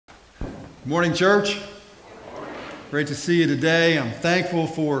Good morning, church. Great to see you today. I'm thankful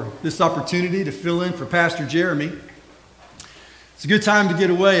for this opportunity to fill in for Pastor Jeremy. It's a good time to get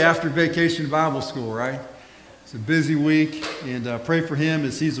away after vacation Bible school, right? It's a busy week, and pray for him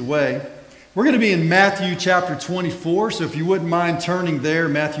as he's away. We're going to be in Matthew chapter 24, so if you wouldn't mind turning there,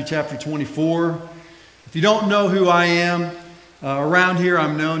 Matthew chapter 24. If you don't know who I am, around here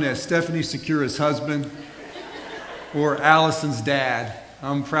I'm known as Stephanie Sekura's husband or Allison's dad.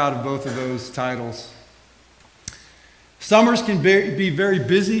 I'm proud of both of those titles. Summers can be very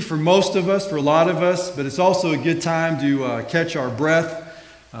busy for most of us, for a lot of us, but it's also a good time to catch our breath.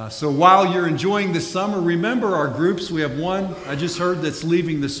 So while you're enjoying this summer, remember our groups. We have one I just heard that's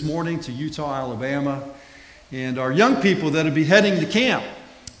leaving this morning to Utah, Alabama, and our young people that'll be heading to camp.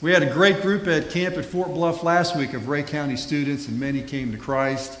 We had a great group at camp at Fort Bluff last week of Ray County students, and many came to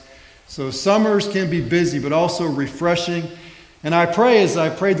Christ. So summers can be busy, but also refreshing. And I pray, as I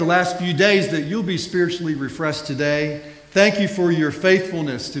prayed the last few days, that you'll be spiritually refreshed today. Thank you for your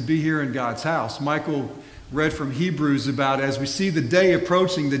faithfulness to be here in God's house. Michael read from Hebrews about as we see the day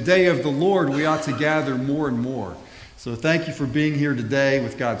approaching, the day of the Lord, we ought to gather more and more. So thank you for being here today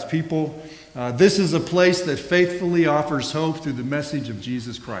with God's people. This is a place that faithfully offers hope through the message of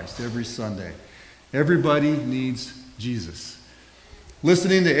Jesus Christ every Sunday. Everybody needs Jesus.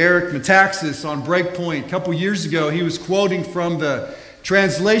 Listening to Eric Metaxas on Breakpoint a couple years ago, he was quoting from the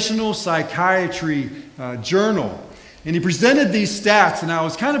Translational Psychiatry Journal. And he presented these stats, and I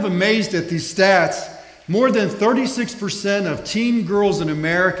was kind of amazed at these stats. More than 36% of teen girls in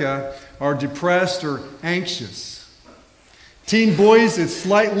America are depressed or anxious. Teen boys, it's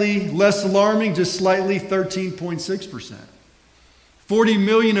slightly less alarming, just slightly 13.6%. 40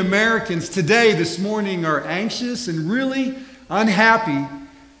 million Americans today, this morning, are anxious and really unhappy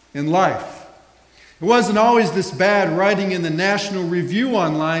in life. It wasn't always this bad. Writing in the National Review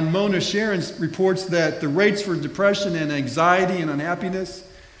online, Mona Sharon reports that the rates for depression and anxiety and unhappiness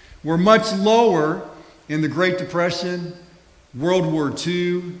were much lower in the Great Depression, World War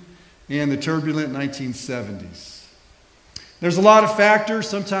II, and the turbulent 1970s. There's a lot of factors.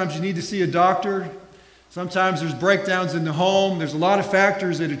 Sometimes you need to see a doctor. Sometimes there's breakdowns in the home. There's a lot of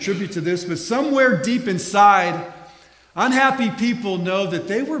factors that attribute to this, but somewhere deep inside, unhappy people know that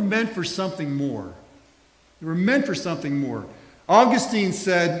they were meant for something more. They were meant for something more. Augustine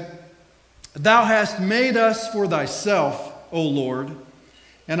said, "Thou hast made us for thyself, O Lord,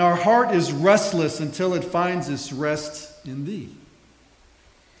 and our heart is restless until it finds its rest in thee."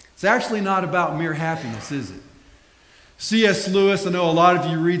 It's actually not about mere happiness, is it? C.S. Lewis, I know a lot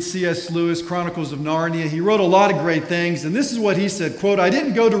of you read C.S. Lewis, Chronicles of Narnia. He wrote a lot of great things, and this is what he said, quote, "I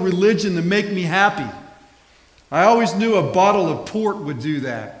didn't go to religion to make me happy. I always knew a bottle of port would do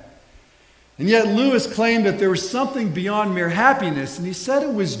that." And yet Lewis claimed that there was something beyond mere happiness, and he said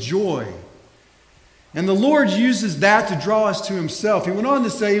it was joy. And the Lord uses that to draw us to himself. He went on to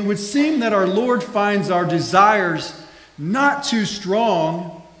say, "It would seem that our Lord finds our desires not too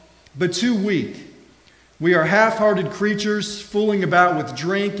strong, but too weak. We are half-hearted creatures fooling about with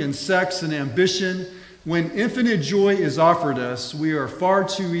drink and sex and ambition. When infinite joy is offered us, we are far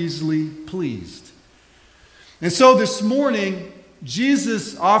too easily pleased." And so this morning,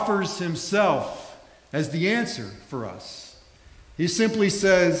 Jesus offers himself as the answer for us. He simply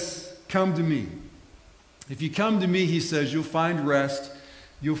says, "Come to me." If you come to me, he says, you'll find rest.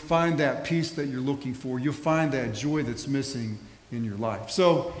 You'll find that peace that you're looking for. You'll find that joy that's missing in your life.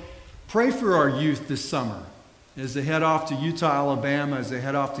 So pray for our youth this summer as they head off to Utah, Alabama, as they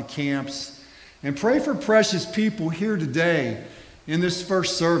head off to camps. And pray for precious people here today in this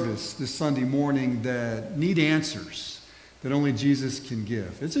first service this Sunday morning that need answers that only Jesus can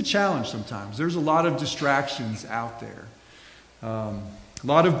give. It's a challenge sometimes. There's a lot of distractions out there. A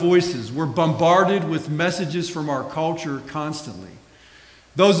lot of voices. We're bombarded with messages from our culture constantly.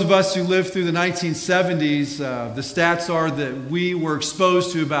 Those of us who lived through the 1970s, the stats are that we were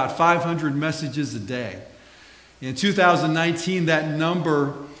exposed to about 500 messages a day. In 2019, that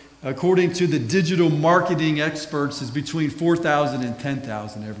number, according to the digital marketing experts, is between 4,000 and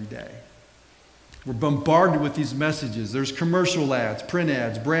 10,000 every day. We're bombarded with these messages. There's commercial ads, print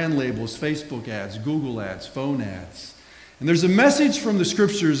ads, brand labels, Facebook ads, Google ads, phone ads. And there's a message from the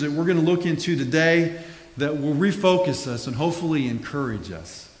scriptures that we're going to look into today that will refocus us and hopefully encourage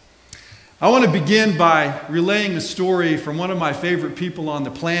us. I want to begin by relaying a story from one of my favorite people on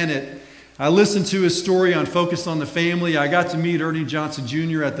the planet. I listened to his story on Focus on the Family. I got to meet Ernie Johnson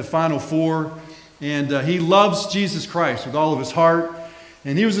Jr. at the Final Four, and he loves Jesus Christ with all of his heart.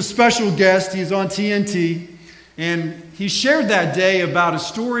 And he was a special guest. He's on TNT. And he shared that day about a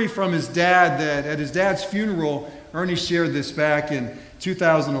story from his dad that at his dad's funeral, Ernie shared this back in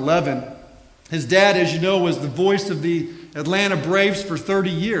 2011. His dad, as you know, was the voice of the Atlanta Braves for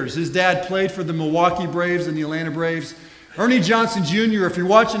 30 years. His dad played for the Milwaukee Braves and the Atlanta Braves. Ernie Johnson Jr., if you're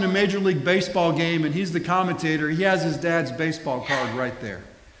watching a Major League Baseball game and he's the commentator, he has his dad's baseball card right there.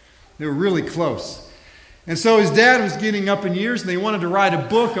 They were really close. And so his dad was getting up in years and they wanted to write a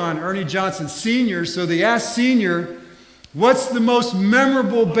book on Ernie Johnson Sr. So they asked Sr., what's the most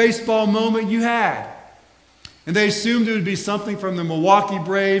memorable baseball moment you had? And they assumed it would be something from the Milwaukee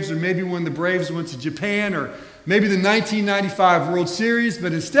Braves or maybe when the Braves went to Japan or maybe the 1995 World Series.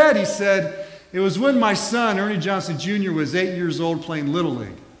 But instead he said, it was when my son, Ernie Johnson Jr., was 8 years old playing Little League.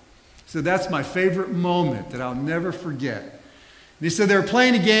 He said, that's my favorite moment that I'll never forget. And he said they were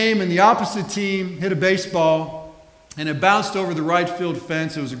playing a game and the opposite team hit a baseball and it bounced over the right field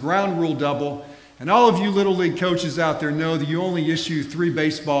fence. It was a ground rule double. And all of you Little League coaches out there know that you only issue 3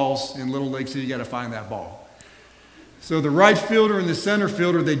 baseballs in Little League, so you got to find that ball. So the right fielder and the center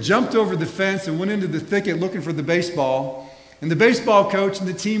fielder, they jumped over the fence and went into the thicket looking for the baseball. And the baseball coach and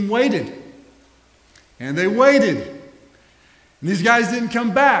the team waited. And they waited. And these guys didn't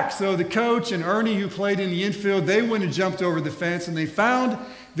come back. So the coach and Ernie, who played in the infield, they went and jumped over the fence. And they found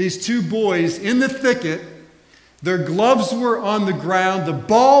these 2 boys in the thicket. Their gloves were on the ground. The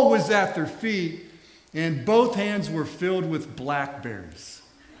ball was at their feet. And both hands were filled with blackberries.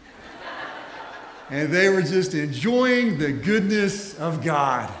 And they were just enjoying the goodness of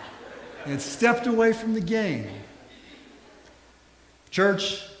God and stepped away from the game.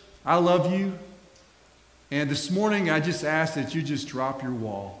 Church, I love you. And this morning, I just ask that you just drop your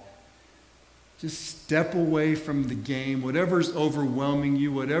wall. Just step away from the game, whatever's overwhelming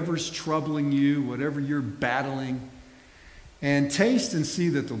you, whatever's troubling you, whatever you're battling, and taste and see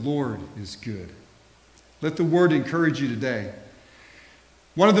that the Lord is good. Let the word encourage you today.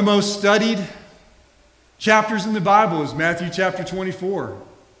 One of the most studied chapters in the Bible is Matthew chapter 24.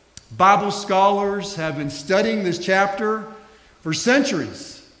 Bible scholars have been studying this chapter for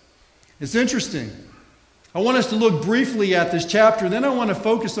centuries. It's interesting. I want us to look briefly at this chapter, then I want to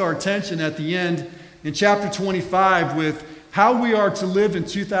focus our attention at the end in chapter 25 with how we are to live in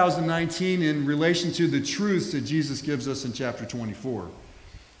 2019 in relation to the truths that Jesus gives us in chapter 24.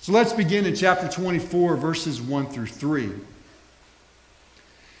 So let's begin in chapter 24, verses 1 through 3.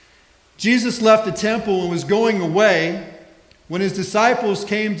 Jesus left the temple and was going away when his disciples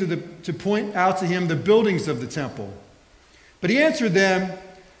came to point out to him the buildings of the temple. But he answered them,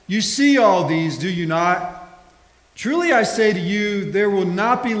 "You see all these, do you not? Truly I say to you, there will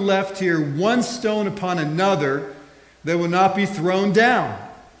not be left here one stone upon another that will not be thrown down."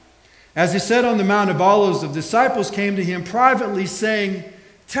 As he said on the Mount of Olives, the disciples came to him privately, saying,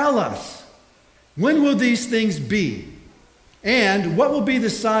 "Tell us, when will these things be? And what will be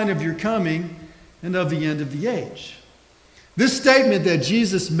the sign of your coming and of the end of the age?" This statement that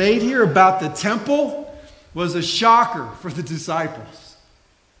Jesus made here about the temple was a shocker for the disciples.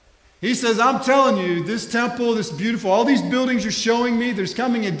 He says, I'm telling you, this temple, this beautiful, all these buildings you're showing me, there's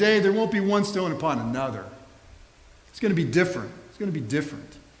coming a day there won't be one stone upon another. It's going to be different. It's going to be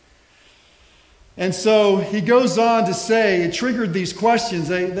different. And so he goes on to say, it triggered these questions.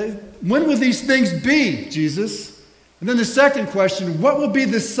 When will these things be, Jesus? And then the second question, what will be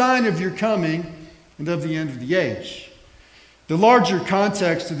the sign of your coming and of the end of the age? The larger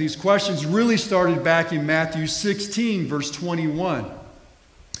context of these questions really started back in Matthew 16, verse 21.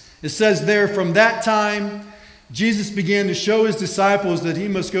 It says there, from that time, Jesus began to show his disciples that he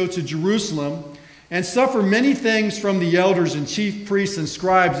must go to Jerusalem and suffer many things from the elders and chief priests and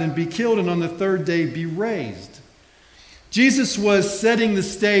scribes and be killed and on the third day be raised. Jesus was setting the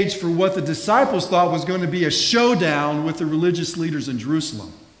stage for what the disciples thought was going to be a showdown with the religious leaders in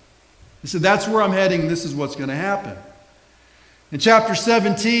Jerusalem. He said, that's where I'm heading, and this is what's going to happen. In chapter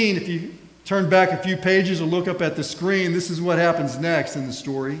 17, if you turn back a few pages or look up at the screen, this is what happens next in the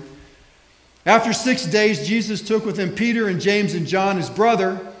story. After 6 days, Jesus took with him Peter and James and John, his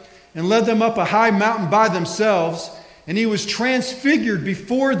brother, and led them up a high mountain by themselves. And he was transfigured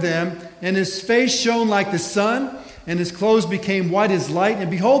before them, and his face shone like the sun, and his clothes became white as light. And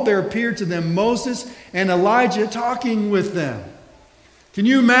behold, there appeared to them Moses and Elijah talking with them. Can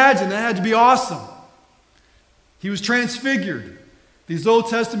you imagine? That had to be awesome. He was transfigured. These Old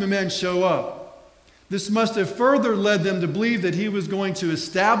Testament men show up. This must have further led them to believe that he was going to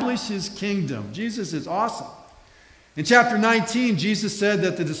establish his kingdom. Jesus is awesome. In chapter 19, Jesus said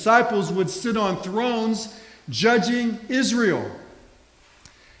that the disciples would sit on thrones judging Israel.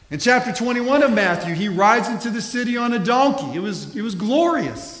 In chapter 21 of Matthew, he rides into the city on a donkey. It was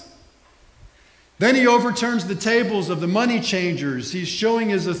glorious. Then he overturns the tables of the money changers. He's showing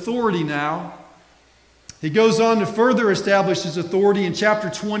his authority now. He goes on to further establish his authority in chapter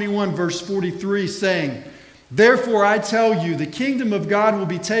 21, verse 43, saying, "Therefore I tell you, the kingdom of God will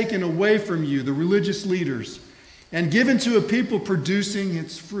be taken away from you, the religious leaders, and given to a people producing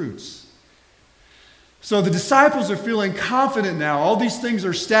its fruits." So the disciples are feeling confident now. All these things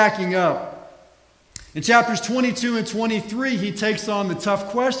are stacking up. In chapters 22 and 23, he takes on the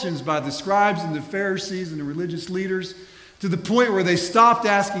tough questions by the scribes and the Pharisees and the religious leaders to the point where they stopped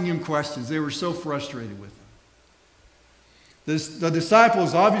asking him questions. They were so frustrated with him. The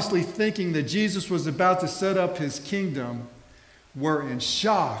disciples, obviously thinking that Jesus was about to set up his kingdom, were in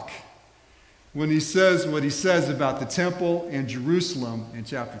shock when he says what he says about the temple and Jerusalem in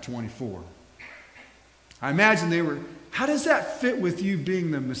chapter 24. I imagine they were, how does that fit with you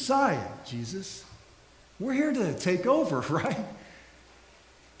being the Messiah, Jesus? We're here to take over, right?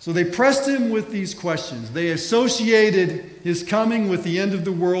 So they pressed him with these questions. They associated his coming with the end of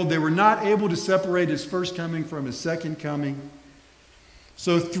the world. They were not able to separate his first coming from his second coming.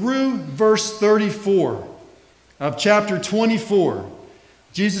 So through verse 34 of chapter 24,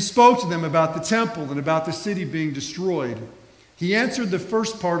 Jesus spoke to them about the temple and about the city being destroyed. He answered the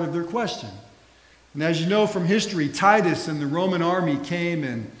first part of their question. And as you know from history, Titus and the Roman army came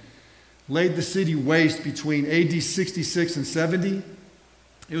and laid the city waste between AD 66 and 70.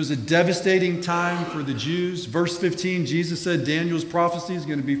 It was a devastating time for the Jews. Verse 15, Jesus said Daniel's prophecy is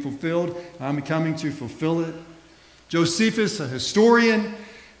going to be fulfilled. I'm coming to fulfill it. Josephus, a historian,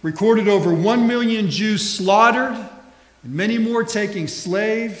 recorded over 1 million Jews slaughtered and many more taking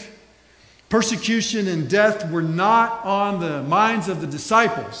slave. Persecution and death were not on the minds of the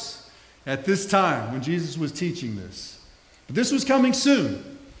disciples at this time when Jesus was teaching this. But this was coming soon.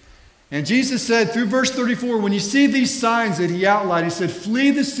 And Jesus said through verse 34, when you see these signs that he outlined, he said, flee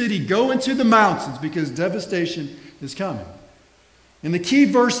the city, go into the mountains because devastation is coming. And the key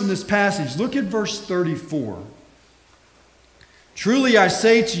verse in this passage, look at verse 34. Truly I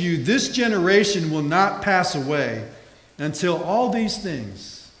say to you, this generation will not pass away until all these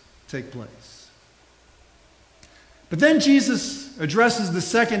things take place. But then Jesus addresses the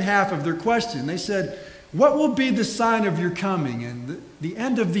second half of their question. They said, what will be the sign of your coming and the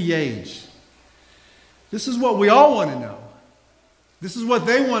end of the age? This is what we all want to know. This is what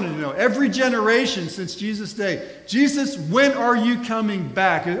they wanted to know. Every generation since Jesus' day. Jesus, when are you coming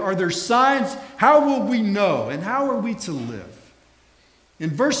back? Are there signs? How will we know? And how are we to live? In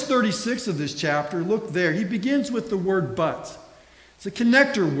verse 36 of this chapter, look there. He begins with the word but. It's a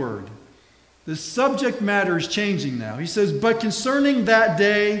connector word. The subject matter is changing now. He says, but concerning that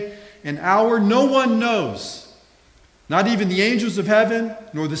day and hour, no one knows, not even the angels of heaven,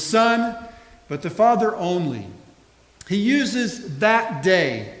 nor the Son, but the Father only. He uses that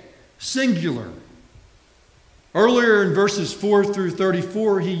day, singular. Earlier in verses 4 through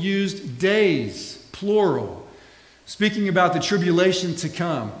 34, he used days, plural, speaking about the tribulation to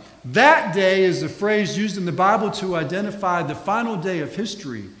come. That day is a phrase used in the Bible to identify the final day of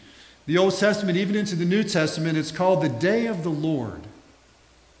history. The Old Testament, even into the New Testament, it's called the day of the Lord.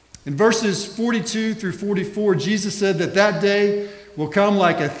 In verses 42 through 44, Jesus said that that day will come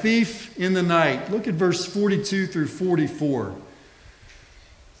like a thief in the night. Look at verse 42 through 44.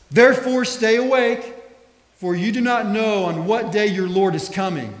 Therefore stay awake, for you do not know on what day your Lord is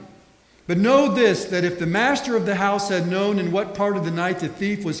coming. But know this, that if the master of the house had known in what part of the night the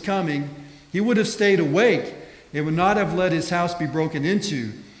thief was coming, he would have stayed awake and would not have let his house be broken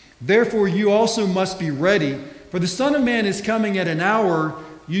into. Therefore you also must be ready, for the Son of Man is coming at an hour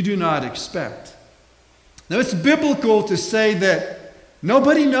you do not expect. Now it's biblical to say that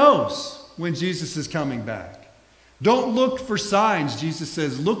nobody knows when Jesus is coming back. Don't look for signs, Jesus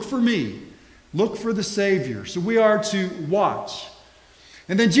says. Look for me. Look for the Savior. So we are to watch.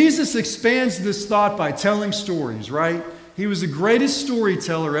 And then Jesus expands this thought by telling stories, right? He was the greatest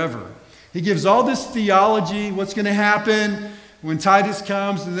storyteller ever. He gives all this theology, what's going to happen when Titus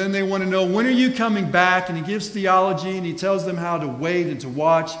comes, and then they want to know, when are you coming back? And he gives theology, and he tells them how to wait and to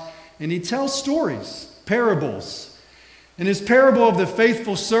watch. And he tells stories, parables. In his parable of the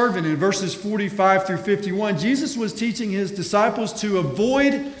faithful servant in verses 45 through 51, Jesus was teaching his disciples to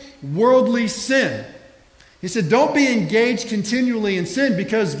avoid worldly sin. He said, don't be engaged continually in sin,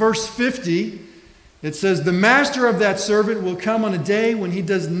 because verse 50, it says, the master of that servant will come on a day when he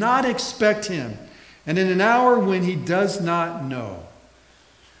does not expect him, and in an hour when he does not know.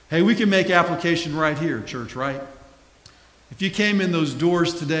 Hey, we can make application right here, church, right? If you came in those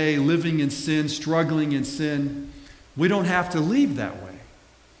doors today living in sin, struggling in sin, we don't have to leave that way.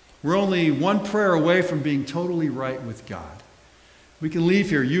 We're only one prayer away from being totally right with God. We can leave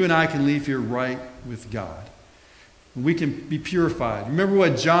here, you and I can leave here right with God. We can be purified. Remember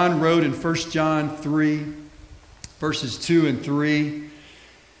what John wrote in 1 John 3, verses 2 and 3.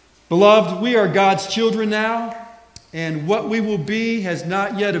 Beloved, we are God's children now, and what we will be has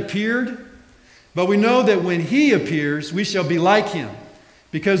not yet appeared. But we know that when he appears, we shall be like him,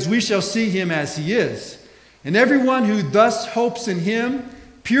 because we shall see him as he is. And everyone who thus hopes in him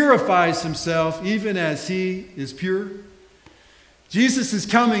purifies himself, even as he is pure. Jesus is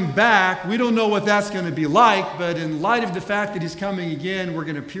coming back. We don't know what that's going to be like, but in light of the fact that he's coming again, we're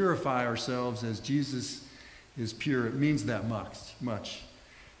going to purify ourselves as Jesus is pure. It means that much.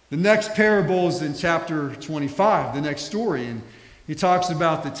 The next parable is in chapter 25, the next story, and he talks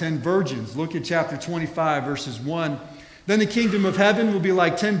about the 10 virgins. Look at chapter 25, verses 1. Then the kingdom of heaven will be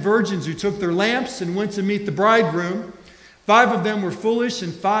like 10 virgins who took their lamps and went to meet the bridegroom. 5 of them were foolish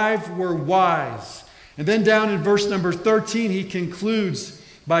and 5 were wise. And then down in verse number 13, he concludes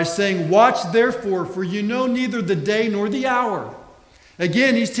by saying, watch therefore, for you know neither the day nor the hour.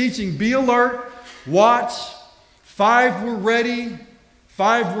 Again, he's teaching, be alert, watch. 5 were ready,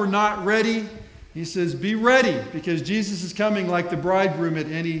 5 were not ready. He says, be ready, because Jesus is coming like the bridegroom at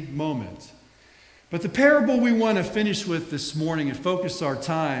any moment. But the parable we want to finish with this morning and focus our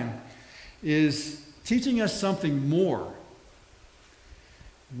time is teaching us something more.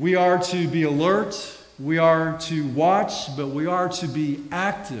 We are to be alert, we are to watch, but we are to be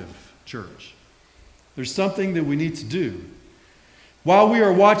active, church. There's something that we need to do. While we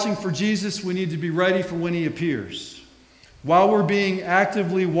are watching for Jesus, we need to be ready for when he appears. While we're being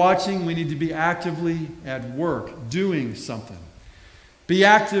actively watching, we need to be actively at work, doing something. Be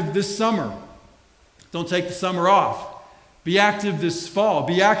active this summer. Don't take the summer off. Be active this fall.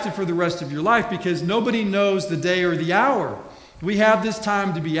 Be active for the rest of your life, because nobody knows the day or the hour. We have this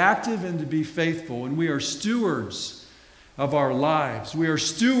time to be active and to be faithful, and we are stewards of our lives. We are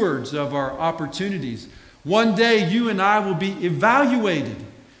stewards of our opportunities. One day you and I will be evaluated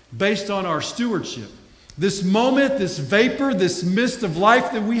based on our stewardship. This moment, this vapor, this mist of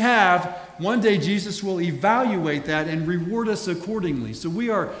life that we have, one day Jesus will evaluate that and reward us accordingly. So we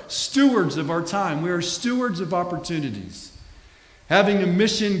are stewards of our time. We are stewards of opportunities. Having a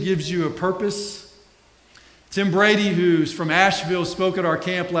mission gives you a purpose. Tim Brady, who's from Asheville, spoke at our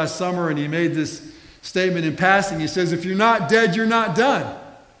camp last summer, and he made this statement in passing. He says, if you're not dead, you're not done.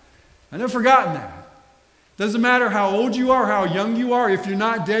 I've never forgotten that. Doesn't matter how old you are, how young you are, if you're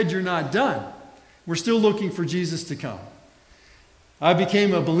not dead, you're not done. We're still looking for Jesus to come. I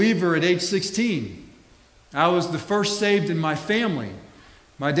became a believer at age 16. I was the first saved in my family.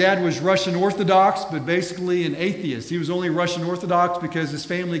 My dad was Russian Orthodox, but basically an atheist. He was only Russian Orthodox because his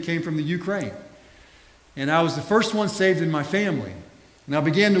family came from the Ukraine. And I was the first one saved in my family. And I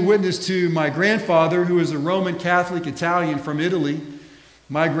began to witness to my grandfather, who was a Roman Catholic Italian from Italy,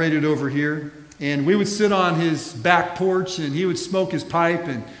 migrated over here. And we would sit on his back porch, and he would smoke his pipe,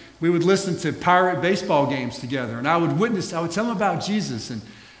 and we would listen to pirate baseball games together. And I would tell him about Jesus. And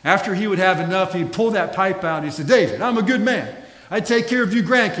after he would have enough, he'd pull that pipe out, and he'd say, David, I'm a good man. I take care of you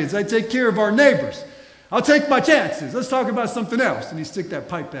grandkids. I take care of our neighbors. I'll take my chances. Let's talk about something else. And he'd stick that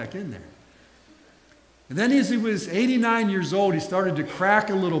pipe back in there. And then as he was 89 years old, he started to crack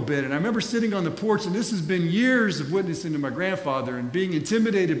a little bit. And I remember sitting on the porch, and this has been years of witnessing to my grandfather and being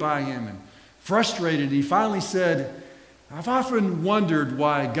intimidated by him and frustrated. He finally said, I've often wondered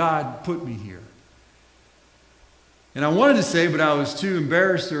why God put me here. And I wanted to say, but I was too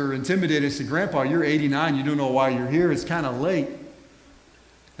embarrassed or intimidated. I said, Grandpa, you're 89. You don't know why you're here. It's kind of late.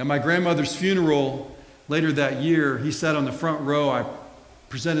 At my grandmother's funeral later that year, he sat on the front row. I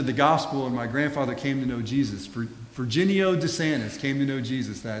presented the gospel, and my grandfather came to know Jesus. Virginio DeSantis came to know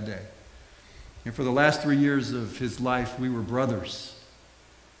Jesus that day. And for the last 3 years of his life, we were brothers.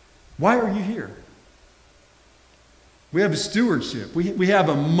 Why are you here? We have a stewardship. We have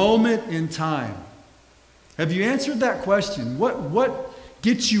a moment in time. Have you answered that question? What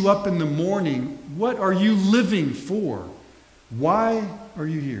gets you up in the morning? What are you living for? Why are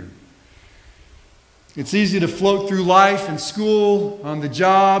you here? It's easy to float through life and school, on the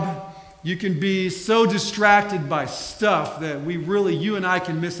job. You can be so distracted by stuff that you and I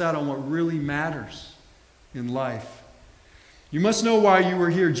can miss out on what really matters in life. You must know why you were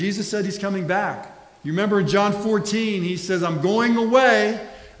here. Jesus said he's coming back. You remember in John 14, he says, I'm going away,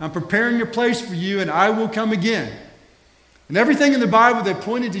 I'm preparing a place for you, and I will come again. And everything in the Bible that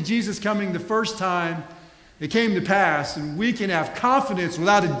pointed to Jesus coming the first time, it came to pass. And we can have confidence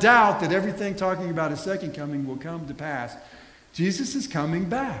without a doubt that everything talking about his second coming will come to pass. Jesus is coming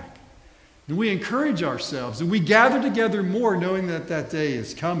back. And we encourage ourselves, and we gather together more knowing that that day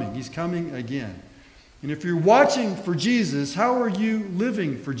is coming. He's coming again. And if you're watching for Jesus, how are you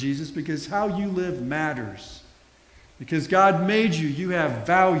living for Jesus? Because how you live matters. Because God made you, you have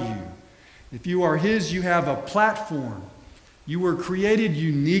value. If you are His, you have a platform. You were created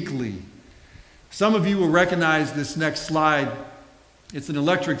uniquely. Some of you will recognize this next slide. It's an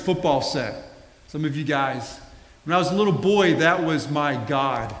electric football set. Some of you guys. When I was a little boy, that was my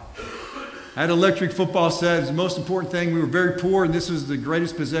God. I had an electric football set. It was the most important thing. We were very poor, and this was the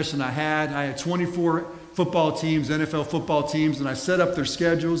greatest possession I had. I had 24 football teams, NFL football teams, and I set up their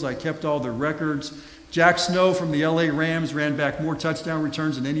schedules. I kept all their records. Jack Snow from the LA Rams ran back more touchdown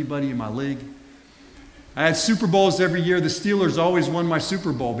returns than anybody in my league. I had Super Bowls every year. The Steelers always won my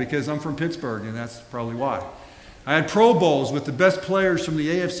Super Bowl because I'm from Pittsburgh, and that's probably why. I had Pro Bowls with the best players from the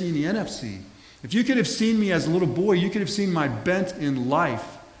AFC and the NFC. If you could have seen me as a little boy, you could have seen my bent in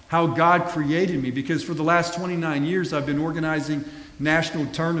life, how God created me, because for the last 29 years, I've been organizing national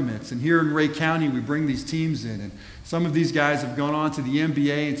tournaments. And here in Ray County, we bring these teams in. And some of these guys have gone on to the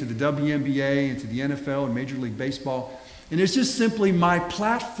NBA and to the WNBA and to the NFL and Major League Baseball. And it's just simply my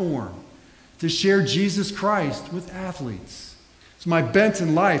platform to share Jesus Christ with athletes. It's my bent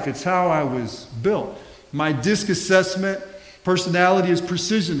in life. It's how I was built. My disc assessment personality is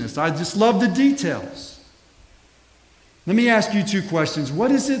precisionist. I just love the details. Let me ask you two questions.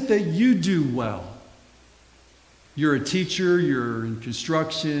 What is it that you do well? You're a teacher, you're in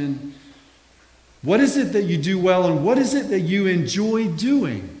construction. What is it that you do well, and what is it that you enjoy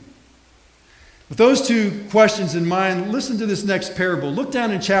doing? With those two questions in mind, listen to this next parable. Look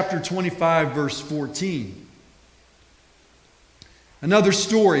down in chapter 25, verse 14. Another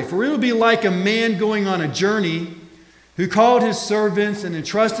story. For it will be like a man going on a journey who called his servants and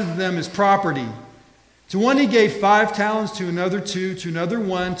entrusted to them his property. To one he gave 5 talents, to another 2, to another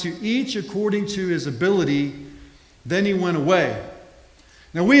 1, to each according to his ability. Then he went away.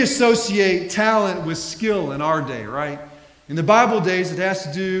 Now we associate talent with skill in our day, right? In the Bible days, it has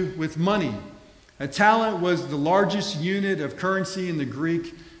to do with money. A talent was the largest unit of currency in the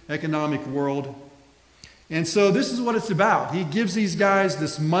Greek economic world. And so this is what it's about. He gives these guys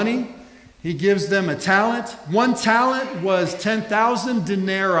this money. He gives them a talent. 1 talent was 10,000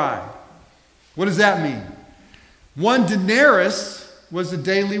 denarii. What does that mean? 1 denarius was a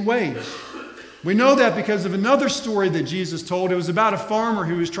daily wage. We know that because of another story that Jesus told. It was about a farmer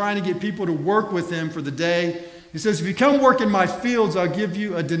who was trying to get people to work with him for the day. He says, if you come work in my fields, I'll give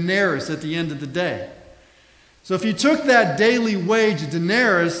you a denarius at the end of the day. So if you took that daily wage, a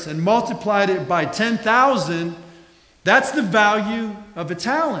denarius, and multiplied it by 10,000, that's the value of a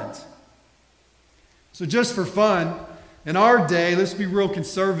talent. So just for fun, in our day, let's be real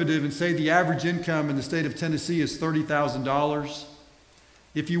conservative and say the average income in the state of Tennessee is $30,000.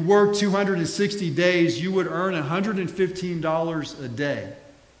 If you work 260 days, you would earn $115 a day.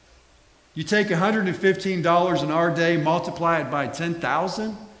 You take $115 in our day, multiply it by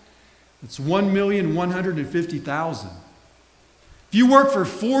 10,000, it's $1,150,000. If you work for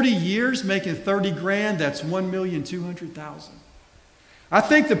 40 years making 30 grand, that's $1,200,000. I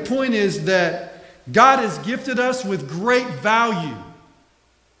think the point is that God has gifted us with great value.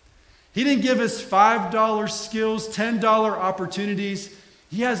 He didn't give us $5 skills, $10 opportunities.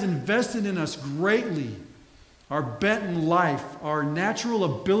 He has invested in us greatly. Our bent in life, our natural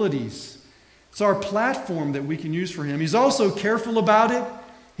abilities. It's our platform that we can use for Him. He's also careful about it.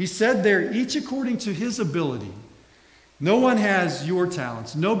 He said there, each according to his ability. No one has your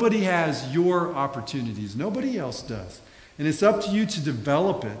talents. Nobody has your opportunities. Nobody else does. And it's up to you to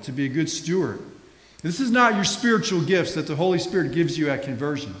develop it, to be a good steward. This is not your spiritual gifts that the Holy Spirit gives you at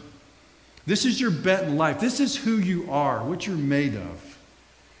conversion. This is your bent in life. This is who you are, what you're made of.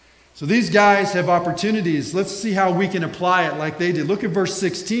 So these guys have opportunities. Let's see how we can apply it like they did. Look at verse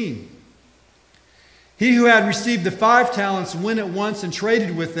 16. He who had received the 5 talents went at once and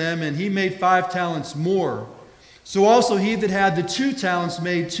traded with them, and he made 5 talents more. So also he that had the 2 talents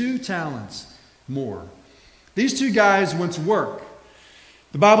made 2 talents more. These 2 guys went to work.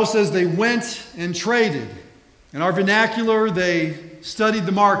 The Bible says they went and traded. In our vernacular, they studied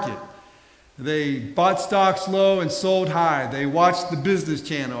the market. They bought stocks low and sold high. They watched the business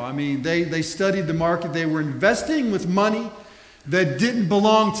channel. I mean, they studied the market. They were investing with money that didn't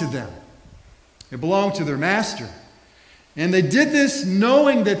belong to them. It belonged to their master. And they did this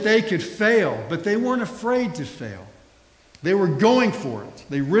knowing that they could fail, but they weren't afraid to fail. They were going for it.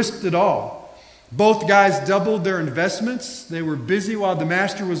 They risked it all. Both guys doubled their investments. They were busy while the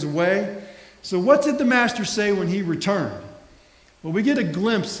master was away. So what did the master say when he returned? Well, we get a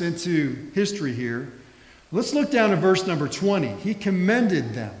glimpse into history here. Let's look down to verse number 20. He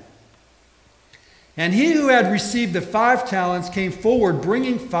commended them. And he who had received the 5 talents came forward,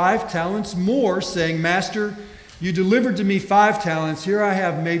 bringing 5 talents more, saying, Master, you delivered to me 5 talents. Here I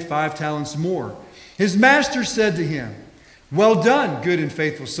have made 5 talents more. His master said to him, "Well done, good and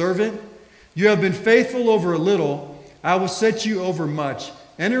faithful servant. You have been faithful over a little. I will set you over much.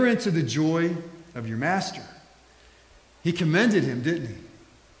 Enter into the joy of your master." He commended him, didn't he?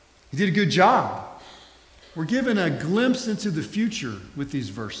 He did a good job. We're given a glimpse into the future with these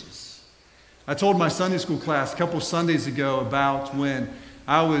verses. I told my Sunday school class a couple Sundays ago about when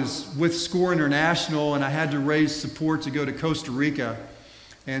I was with SCORE International and I had to raise support to go to Costa Rica.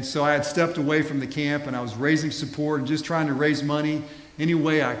 And so I had stepped away from the camp and I was raising support and just trying to raise money any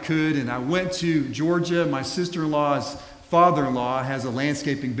way I could. And I went to Georgia. My sister-in-law's father-in-law has a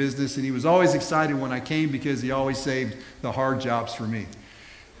landscaping business, and he was always excited when I came because he always saved the hard jobs for me.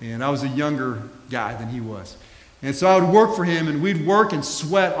 And I was a younger guy than he was. And so I would work for him, and we'd work and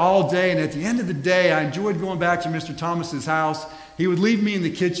sweat all day. And at the end of the day, I enjoyed going back to Mr. Thomas's house. He would leave me in the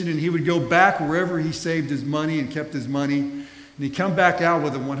kitchen, and he would go back wherever he saved his money and kept his money. And he'd come back out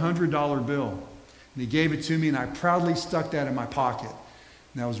with a $100 bill. And he gave it to me, and I proudly stuck that in my pocket.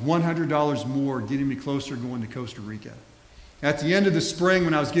 And that was $100 more, getting me closer going to Costa Rica. At the end of the spring,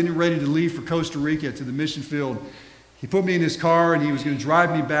 when I was getting ready to leave for Costa Rica to the mission field, he put me in his car, and he was going to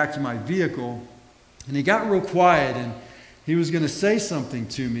drive me back to my vehicle. And he got real quiet, and he was going to say something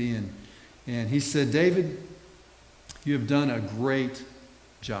to me. And he said, "David, you have done a great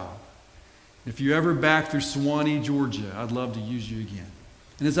job. If you're ever back through Suwanee, Georgia, I'd love to use you again."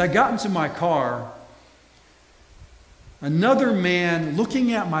 And as I got into my car, another man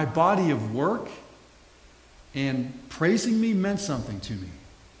looking at my body of work and praising me meant something to me.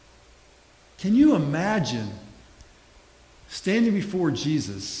 Can you imagine standing before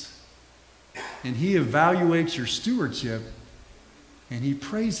Jesus and he evaluates your stewardship and he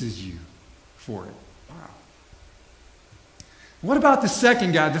praises you for it? Wow. What about the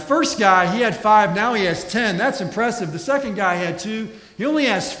second guy? The first guy, he had 5, now he has 10. That's impressive. The second guy had 2. He only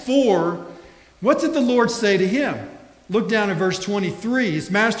has 4. What did the Lord say to him? Look down at verse 23. His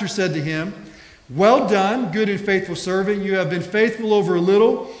master said to him, "Well done, good and faithful servant. You have been faithful over a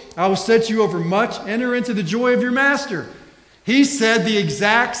little. I will set you over much. Enter into the joy of your master." He said the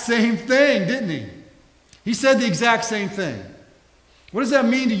exact same thing, didn't he? He said the exact same thing. What does that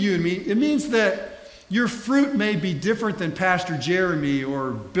mean to you and me? It means that your fruit may be different than Pastor Jeremy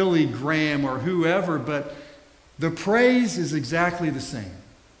or Billy Graham or whoever, but the praise is exactly the same.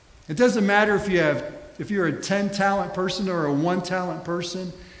 It doesn't matter if you're a 10-talent person or a 1-talent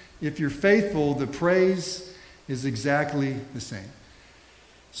person. If you're faithful, the praise is exactly the same.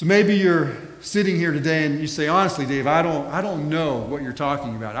 So maybe you're sitting here today and you say, "Honestly, Dave, I don't know what you're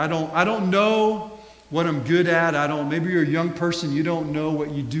talking about. I don't know what I'm good at. Maybe you're a young person, you don't know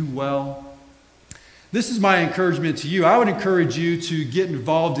what you do well." This is my encouragement to you. I would encourage you to get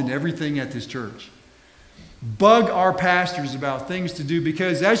involved in everything at this church. Bug our pastors about things to do,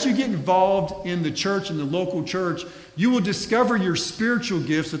 because as you get involved in the church, in the local church, you will discover your spiritual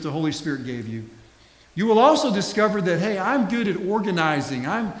gifts that the Holy Spirit gave you. You will also discover that, hey, I'm good at organizing.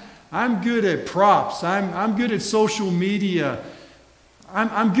 I'm good at props. I'm good at social media.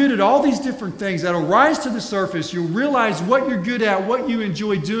 I'm good at all these different things that'll rise to the surface. You'll realize what you're good at, what you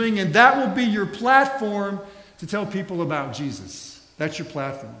enjoy doing, and that will be your platform to tell people about Jesus. That's your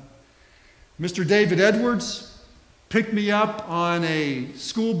platform. Mr. David Edwards picked me up on a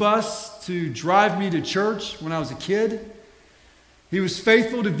school bus to drive me to church when I was a kid. He was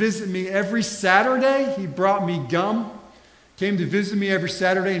faithful to visit me every Saturday. He brought me gum, came to visit me every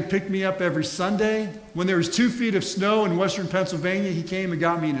Saturday and picked me up every Sunday. When there was 2 feet of snow in western Pennsylvania, he came and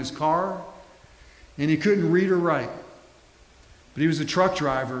got me in his car. And he couldn't read or write. But he was a truck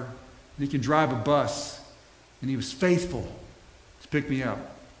driver, and he could drive a bus. And he was faithful to pick me up.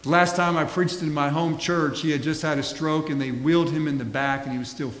 The last time I preached in my home church, he had just had a stroke, and they wheeled him in the back, and he was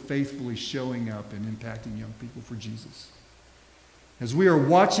still faithfully showing up and impacting young people for Jesus. As we are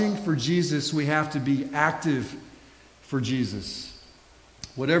watching for Jesus, we have to be active for Jesus.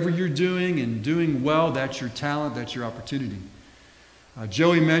 Whatever you're doing and doing well, that's your talent, that's your opportunity.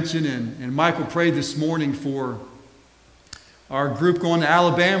 Joey mentioned and Michael prayed this morning for our group going to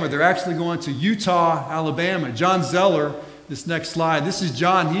Alabama. They're actually going to Utah, Alabama. John Zeller, this next slide. This is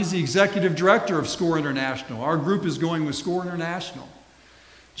John. He's the executive director of SCORE International. Our group is going with SCORE International.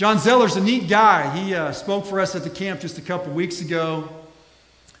 John Zeller's a neat guy. He spoke for us at the camp just a couple weeks ago.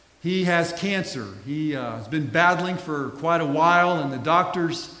 He has cancer. He has been battling for quite a while, and the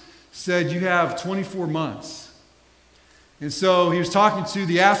doctors said, "You have 24 months. And so he was talking to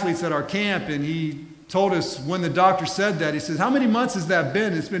the athletes at our camp, and he told us when the doctor said that, he says, "How many months has that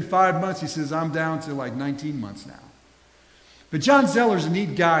been?" It's been 5 months. He says, "I'm down to like 19 months now." But John Zeller's a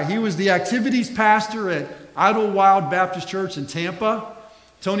neat guy. He was the activities pastor at Idlewild Baptist Church in Tampa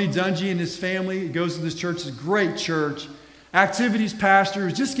Tony Dungy and his family goes to this church. It's a great church. Activities pastor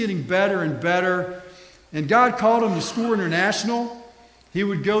is just getting better and better. And God called him to SCORE International. He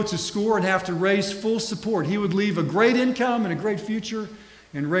would go to SCORE and have to raise full support. He would leave a great income and a great future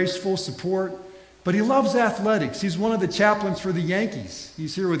and raise full support. But he loves athletics. He's one of the chaplains for the Yankees.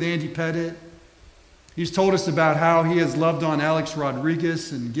 He's here with Andy Pettit. He's told us about how he has loved on Alex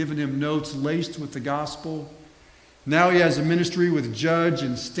Rodriguez and given him notes laced with the gospel. Now he has a ministry with Judge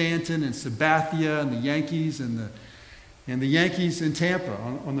and Stanton and Sabathia and the Yankees and the Yankees in Tampa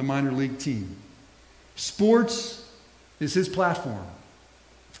on the minor league team. Sports is his platform.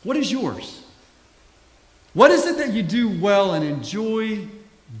 What is yours? What is it that you do well and enjoy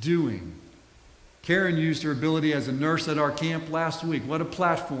doing? Karen used her ability as a nurse at our camp last week. What a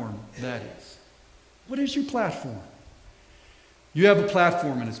platform that is. What is your platform? You have a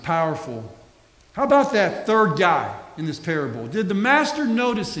platform and it's powerful. How about that third guy in this parable? Did the master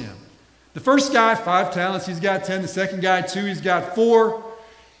notice him? The first guy, 5 talents, he's got 10. The second guy, 2, he's got 4.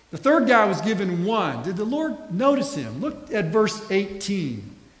 The third guy was given 1. Did the Lord notice him? Look at verse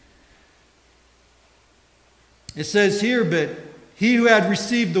 18. It says here, but he who had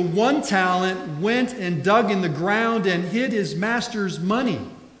received the 1 talent went and dug in the ground and hid his master's money.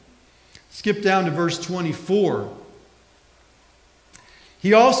 Skip down to verse 24.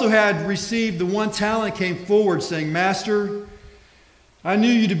 He also had received the 1 talent, came forward saying, Master, I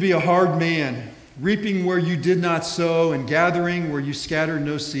knew you to be a hard man, reaping where you did not sow and gathering where you scattered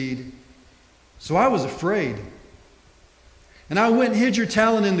no seed. So I was afraid. And I went and hid your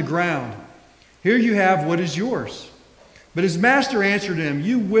talent in the ground. Here you have what is yours. But his master answered him,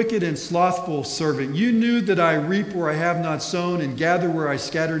 You wicked and slothful servant, you knew that I reap where I have not sown and gather where I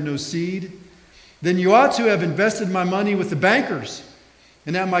scattered no seed. Then you ought to have invested my money with the bankers,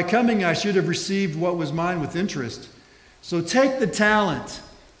 and at my coming I should have received what was mine with interest. So take the talent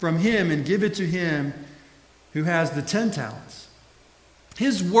from him and give it to him who has the 10 talents.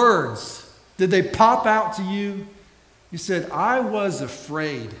 His words, did they pop out to you? He said, I was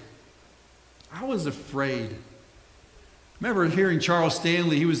afraid. I was afraid. I remember hearing Charles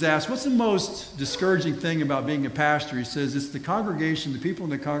Stanley. He was asked, what's the most discouraging thing about being a pastor? He says, it's the congregation, the people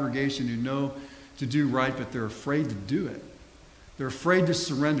in the congregation who know to do right, but they're afraid to do it. They're afraid to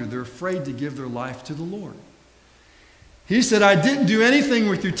surrender. They're afraid to give their life to the Lord. He said, I didn't do anything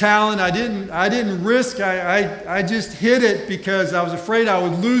with your talent. I didn't risk. I just hid it because I was afraid I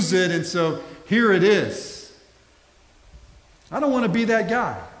would lose it, and so here it is. I don't want to be that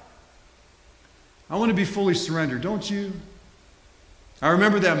guy. I want to be fully surrendered, don't you? I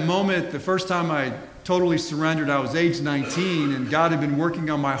remember that moment, the first time I totally surrendered. I was age 19, and God had been working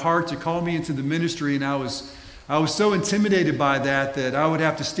on my heart to call me into the ministry, and I was so intimidated by that I would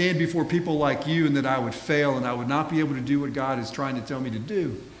have to stand before people like you and that I would fail and I would not be able to do what God is trying to tell me to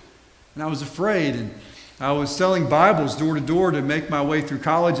do. And I was afraid, and I was selling Bibles door to door to make my way through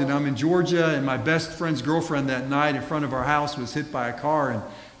college, and I'm in Georgia, and my best friend's girlfriend that night in front of our house was hit by a car,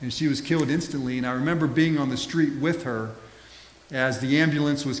 and she was killed instantly. And I remember being on the street with her as the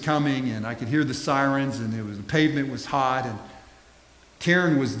ambulance was coming, and I could hear the sirens, and the pavement was hot, and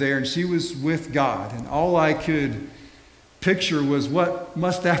Karen was there, and she was with God. And all I could picture was, what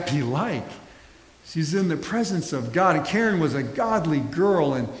must that be like? She's in the presence of God. And Karen was a godly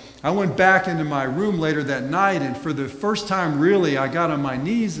girl. And I went back into my room later that night, and for the first time, really, I got on my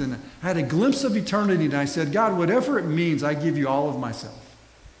knees, and I had a glimpse of eternity. And I said, God, whatever it means, I give you all of myself.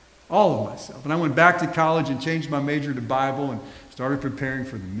 All of myself. And I went back to college and changed my major to Bible and started preparing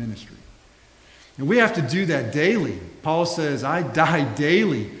for the ministry. And we have to do that daily. Paul says, I die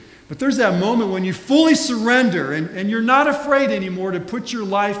daily. But there's that moment when you fully surrender and you're not afraid anymore to put your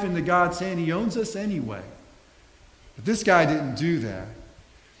life into God's hand. He owns us anyway. But this guy didn't do that.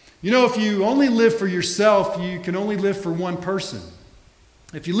 You know, if you only live for yourself, you can only live for one person.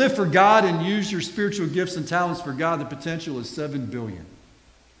 If you live for God and use your spiritual gifts and talents for God, the potential is 7 billion.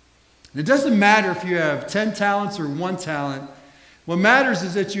 And it doesn't matter if you have 10 talents or 1 talent. What matters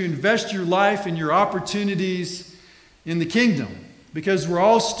is that you invest your life and your opportunities in the kingdom, because we're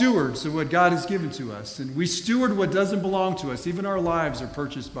all stewards of what God has given to us, and we steward what doesn't belong to us. Even our lives are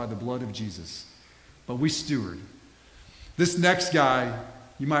purchased by the blood of Jesus, but we steward. This next guy,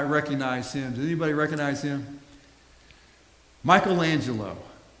 you might recognize him. Does anybody recognize him? Michelangelo.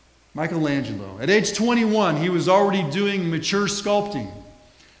 At age 21, he was already doing mature sculpting.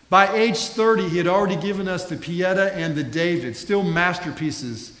 By age 30, he had already given us the Pieta and the David, still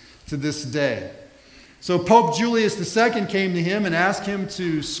masterpieces to this day. So Pope Julius II came to him and asked him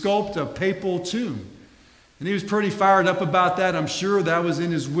to sculpt a papal tomb. And he was pretty fired up about that. I'm sure that was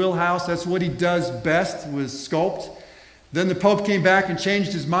in his wheelhouse. That's what he does best, was sculpt. Then the Pope came back and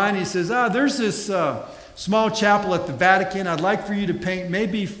changed his mind. He says, there's this small chapel at the Vatican. I'd like for you to paint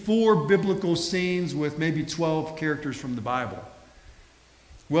maybe 4 biblical scenes with maybe 12 characters from the Bible.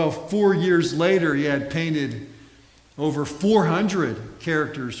 Well, 4 years later, he had painted over 400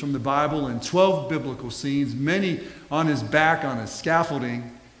 characters from the Bible and 12 biblical scenes, many on his back on a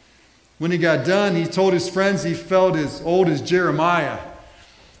scaffolding. When he got done, he told his friends he felt as old as Jeremiah.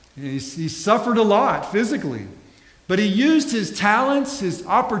 And he suffered a lot physically. But he used his talents, his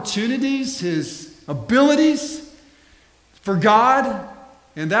opportunities, his abilities for God.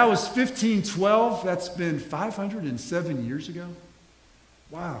 And that was 1512. That's been 507 years ago.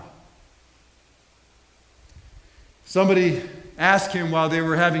 Wow. Somebody asked him while they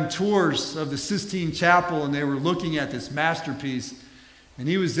were having tours of the Sistine Chapel and they were looking at this masterpiece, and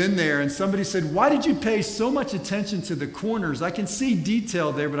he was in there, and somebody said, "Why did you pay so much attention to the corners? I can see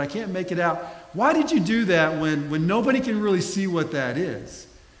detail there, but I can't make it out. Why did you do that when nobody can really see what that is?"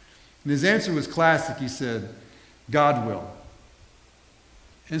 And his answer was classic. He said, "God will."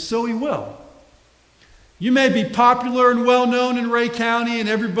 And so he will. You may be popular and well-known in Ray County and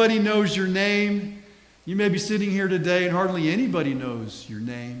everybody knows your name. You may be sitting here today and hardly anybody knows your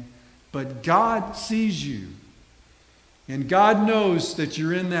name. But God sees you. And God knows that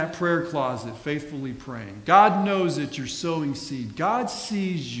you're in that prayer closet faithfully praying. God knows that you're sowing seed. God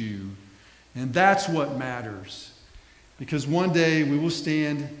sees you. And that's what matters. Because one day we will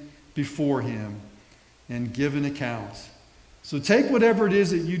stand before Him and give an account. So take whatever it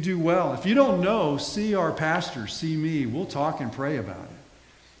is that you do well. If you don't know, see our pastor, see me. We'll talk and pray about it.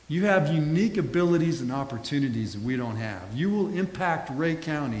 You have unique abilities and opportunities that we don't have. You will impact Ray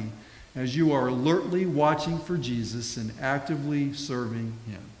County as you are alertly watching for Jesus and actively serving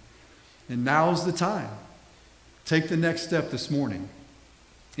Him. And now's the time. Take the next step this morning.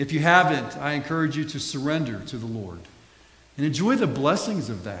 If you haven't, I encourage you to surrender to the Lord and enjoy the blessings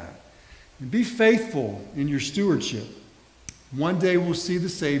of that. And be faithful in your stewardship. One day we'll see the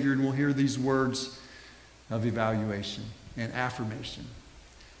Savior and we'll hear these words of evaluation and affirmation.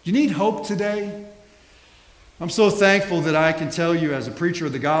 You need hope today? I'm so thankful that I can tell you as a preacher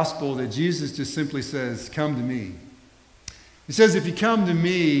of the gospel that Jesus just simply says, "Come to me." He says, if you come to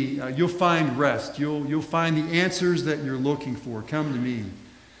me, you'll find rest. You'll find the answers that you're looking for. Come to me.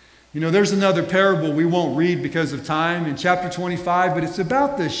 You know, there's another parable we won't read because of time in chapter 25, but it's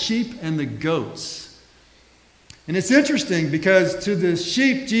about the sheep and the goats. And it's interesting because to the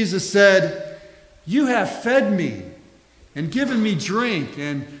sheep, Jesus said, "You have fed me and given me drink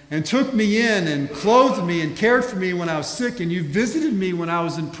and took me in and clothed me and cared for me when I was sick, and you visited me when I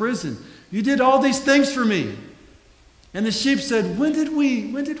was in prison. You did all these things for me." And the sheep said, when did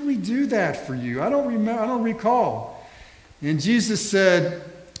we do that for you? I don't remember, I don't recall. And Jesus said,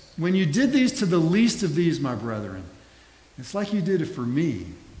 "When you did these to the least of these, my brethren, it's like you did it for me."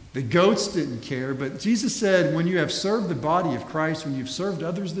 The goats didn't care, but Jesus said, when you have served the body of Christ, when you've served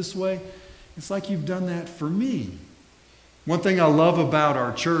others this way, it's like you've done that for me. One thing I love about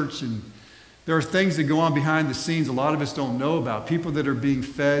our church, and there are things that go on behind the scenes a lot of us don't know about. People that are being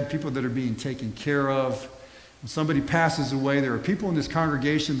fed, people that are being taken care of. When somebody passes away, there are people in this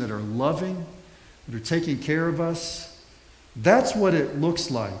congregation that are loving, that are taking care of us. That's what it looks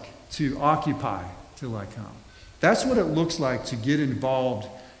like to occupy till I come. That's what it looks like to get involved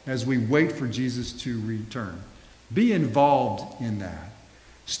as we wait for Jesus to return. Be involved in that.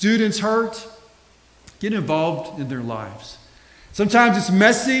 Students hurt, get involved in their lives. Sometimes it's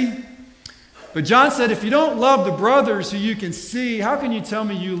messy, but John said, if you don't love the brothers who you can see, how can you tell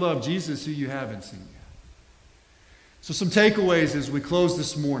me you love Jesus who you haven't seen yet? So some takeaways as we close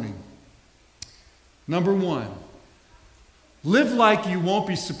this morning. Number one, live like you won't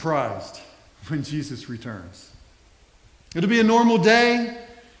be surprised when Jesus returns. It'll be a normal day.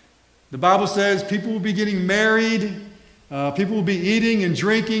 The Bible says people will be getting married, people will be eating and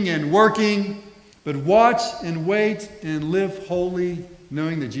drinking and working, but watch and wait and live holy,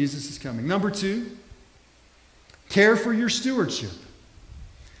 knowing that Jesus is coming. Number two, care for your stewardship.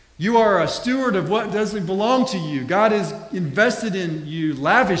 You are a steward of what doesn't belong to you. God has invested in you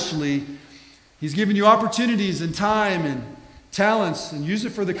lavishly. He's given you opportunities and time and talents, and use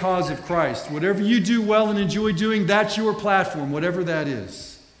it for the cause of Christ. Whatever you do well and enjoy doing, that's your platform, whatever that is.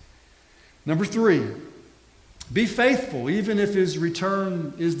 Number three, be faithful, even if His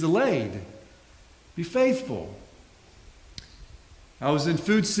return is delayed. Be faithful. I was in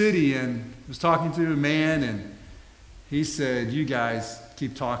Food City and was talking to a man, and he said, "You guys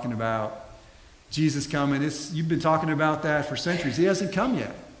keep talking about Jesus coming. You've been talking about that for centuries. He hasn't come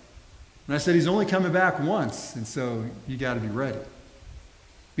yet." And I said, "He's only coming back once, and so you got to be ready."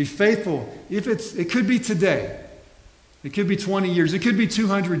 Be faithful. It could be today. It could be 20 years. It could be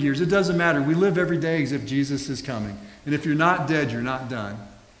 200 years. It doesn't matter. We live every day as if Jesus is coming. And if you're not dead, you're not done.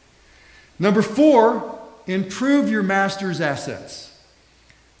 Number 4, improve your master's assets.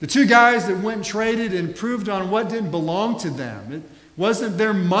 The 2 guys that went and traded improved on what didn't belong to them. It wasn't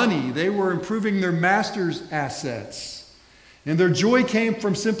their money. They were improving their master's assets. And their joy came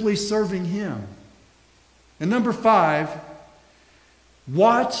from simply serving him. And number 5,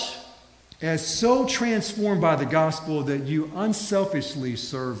 watch as so transformed by the gospel that you unselfishly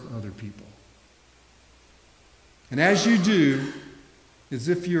serve other people. And as you do, as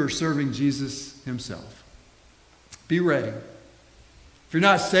if you're serving Jesus himself. Be ready. If you're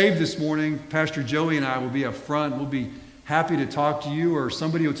not saved this morning, Pastor Joey and I will be up front. We'll be happy to talk to you, or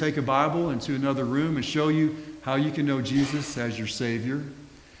somebody will take a Bible into another room and show you how you can know Jesus as your Savior.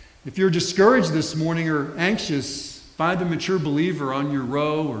 If you're discouraged this morning or anxious, find a mature believer on your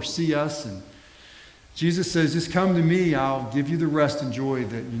row or see us. And Jesus says, just come to me. I'll give you the rest and joy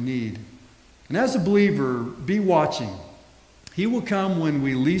that you need. And as a believer, be watching. He will come when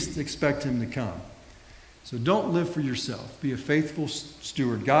we least expect him to come. So don't live for yourself. Be a faithful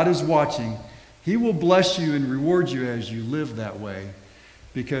steward. God is watching. He will bless you and reward you as you live that way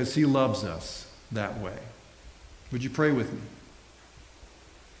because he loves us that way. Would you pray with me?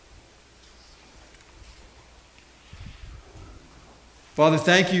 Father,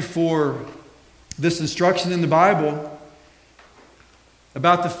 thank you for this instruction in the Bible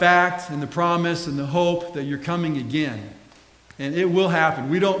about the fact and the promise and the hope that you're coming again. And it will happen.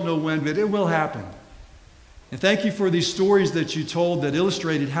 We don't know when, but it will happen. And thank you for these stories that you told that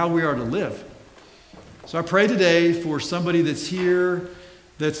illustrated how we are to live. So I pray today for somebody that's here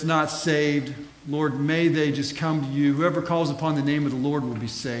that's not saved. Lord, may they just come to you. Whoever calls upon the name of the Lord will be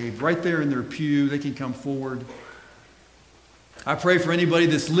saved. Right there in their pew, they can come forward. I pray for anybody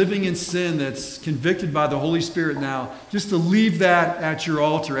that's living in sin, that's convicted by the Holy Spirit now, just to leave that at your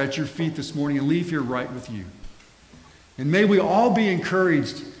altar, at your feet this morning, and leave here right with you. And may we all be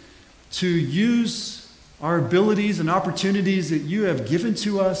encouraged to use our abilities and opportunities that you have given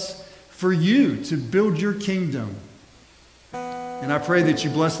to us for you to build your kingdom. And I pray that you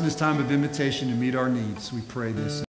bless in this time of invitation to meet our needs. We pray this.